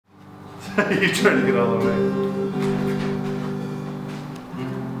You're trying to get all the way.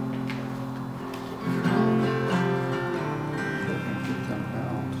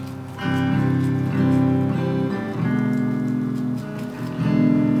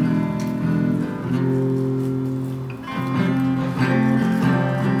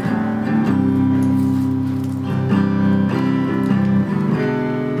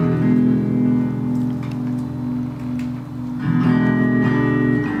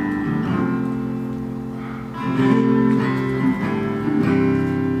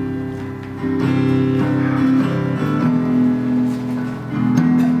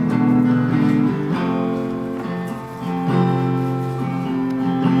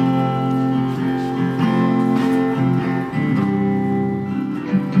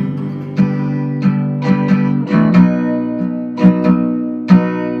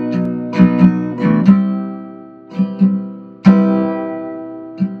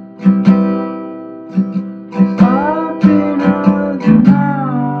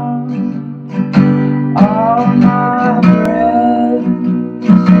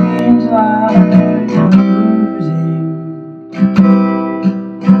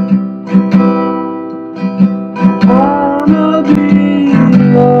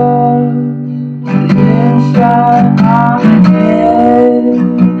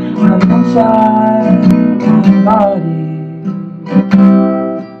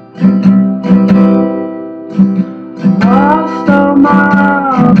 Lost all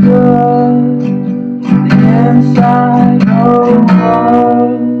my blood inside your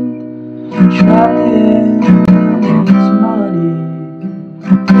world, trapped in its money.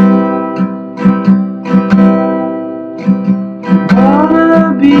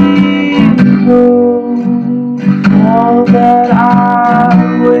 Wanna be gold, all that I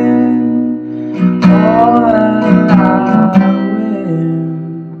win, all that I win.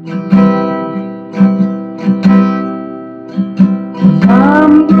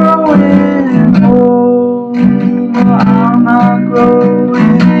 I'm growing old, I'm not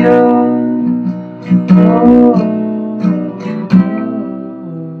growing young. Oh.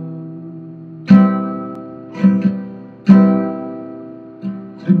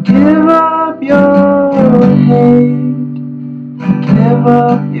 So give up your hate, give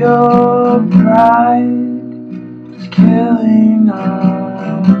up your pride. It's killing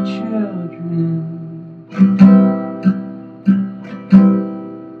our children.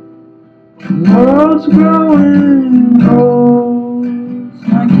 The world's growing old, it's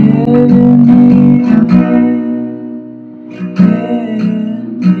not getting me younger.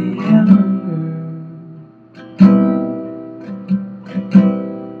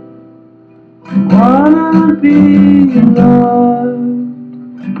 I wanna be loved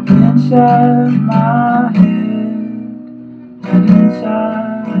inside my head and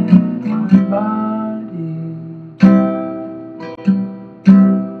inside my body.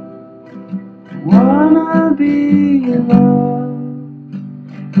 Wanna be loved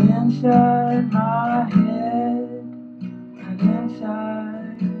inside my head and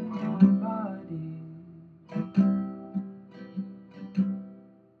inside my body.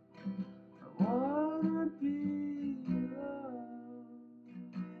 I wanna be loved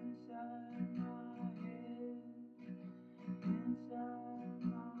inside my head, inside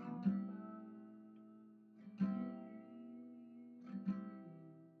my body.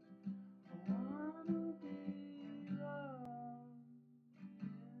 I wanna be loved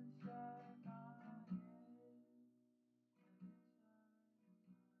inside my head.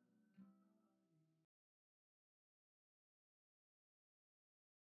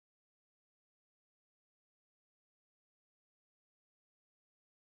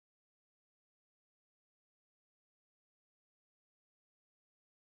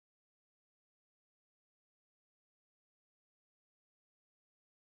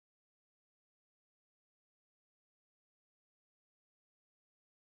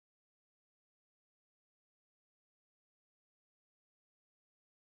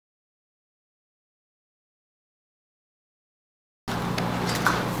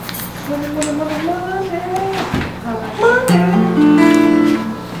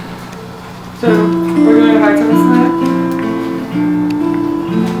 So, we're going to hike on tonight?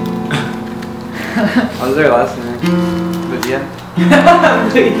 I was there last night, but yeah.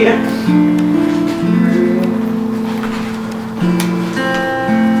 But yeah.